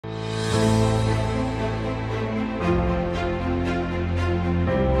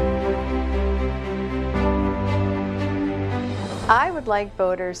I would like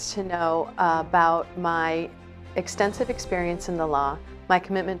voters to know about my extensive experience in the law, my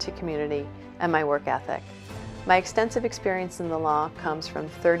commitment to community, and my work ethic. My extensive experience in the law comes from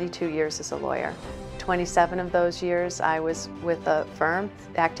 32 years as a lawyer. 27 of those years I was with a firm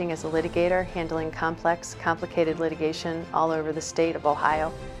acting as a litigator, handling complicated litigation all over the state of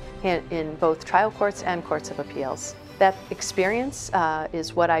Ohio in both trial courts and courts of appeals. That experience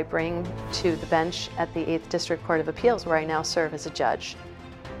is what I bring to the bench at the 8th District Court of Appeals, where I now serve as a judge.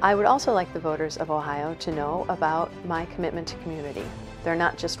 I would also like the voters of Ohio to know about my commitment to community. They're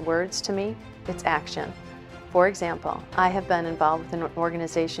not just words to me, it's action. For example, I have been involved with an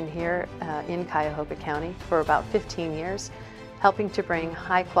organization here in Cuyahoga County for about 15 years, helping to bring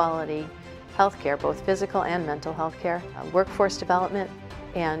high-quality healthcare, both physical and mental health care, workforce development,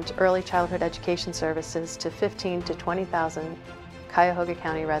 and early childhood education services to 15,000 to 20,000 Cuyahoga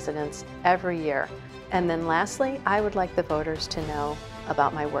County residents every year. And then lastly, I would like the voters to know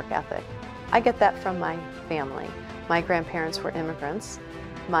about my work ethic. I get that from my family. My grandparents were immigrants.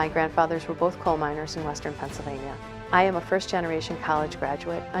 My grandfathers were both coal miners in Western Pennsylvania. I am a first-generation college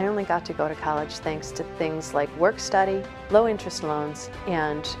graduate. I only got to go to college thanks to things like work study, low-interest loans,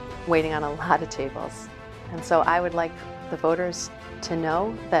 and waiting on a lot of tables. And so I would like the voters to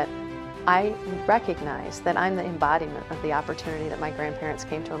know that I recognize that I'm the embodiment of the opportunity that my grandparents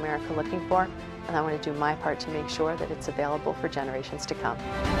came to America looking for, and I want to do my part to make sure that it's available for generations to come.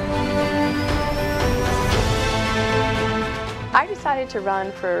 I decided to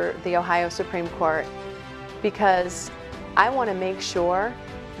run for the Ohio Supreme Court because I want to make sure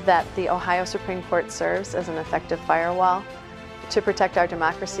that the Ohio Supreme Court serves as an effective firewall to protect our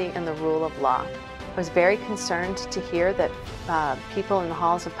democracy and the rule of law. I was very concerned to hear that people in the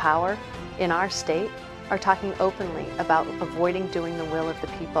halls of power in our state are talking openly about avoiding doing the will of the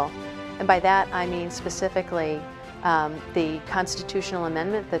people. And by that I mean specifically the constitutional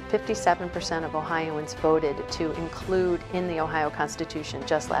amendment that 57% of Ohioans voted to include in the Ohio Constitution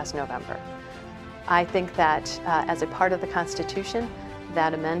just last November. I think that as a part of the Constitution,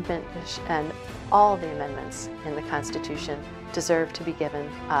 that amendment and all the amendments in the Constitution deserve to be given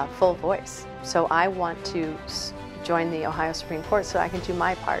full voice. So I want to join the Ohio Supreme Court so I can do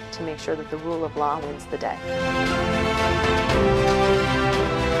my part to make sure that the rule of law wins the day.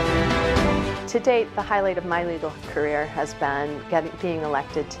 To date, the highlight of my legal career has been being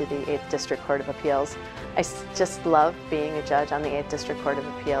elected to the 8th District Court of Appeals. I just love being a judge on the 8th District Court of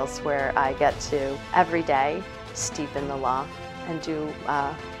Appeals, where I get to every day steep in the law and do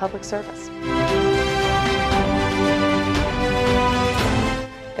public service.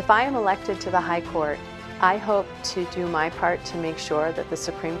 If I am elected to the High Court, I hope to do my part to make sure that the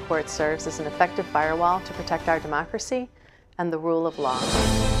Supreme Court serves as an effective firewall to protect our democracy and the rule of law.